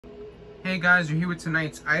Hey guys, we're here with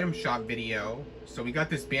tonight's item shop video. So we got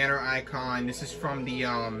this banner icon. This is from the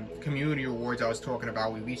community awards I was talking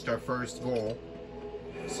about. We reached our first goal.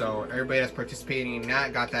 So everybody that's participating in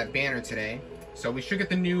that got that banner today. So we should get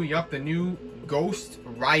the new Ghost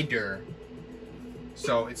ri-durrr.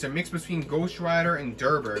 So it's a mix between Ghost Rider and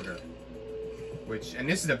ri-durrr. And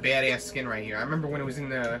this is a badass skin right here. I remember when it was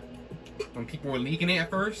when people were leaking it at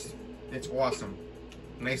first. It's awesome.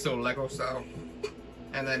 Nice little Lego style.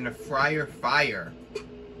 And then the Fryer Fire.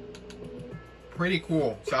 Pretty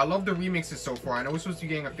cool. So I love the remixes so far. I know we're supposed to be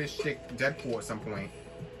getting a fish stick Deadpool at some point.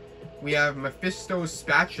 We have Mephisto's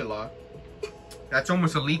spatula. That's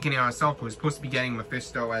almost a leak in it itself. We're supposed to be getting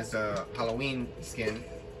Mephisto as a Halloween skin.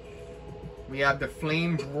 We have the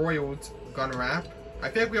Flame Broiled gun wrap. I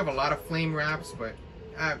feel like we have a lot of flame wraps, but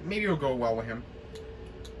maybe it'll go well with him.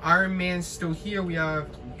 Iron Man's still here. We have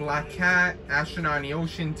Black Cat, Astronaut in the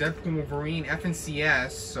Ocean, Deadpool, Wolverine,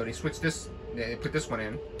 FNCS. So they switched this, they put this one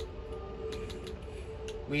in.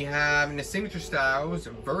 We have in the signature styles,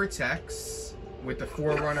 Vertex with the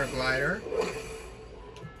Forerunner glider,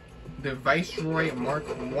 the Viceroy Mark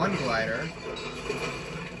I glider,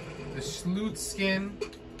 the Sleuth skin.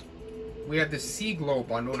 We have the Sea Glow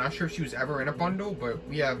bundle. Not sure if she was ever in a bundle, but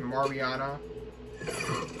we have Mariana,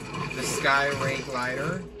 the Sky Ray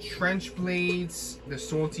glider, Trench Blades, the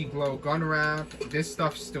Salty Glow gun wrap. This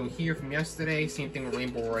stuff's still here from yesterday. Same thing with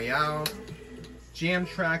Rainbow Royale. Jam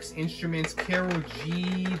Tracks, Instruments, Carol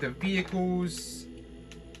G, the vehicles,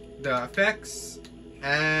 the effects,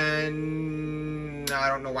 and I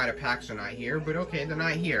don't know why the packs are not here, but okay, they're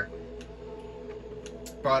not here.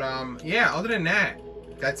 But yeah, other than that,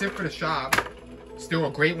 that's it for the shop. Still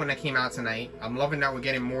a great one that came out tonight. I'm loving that we're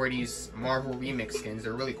getting more of these Marvel remix skins.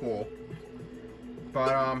 They're really cool.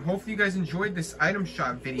 But hopefully you guys enjoyed this item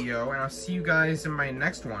shop video, and I'll see you guys in my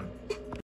next one.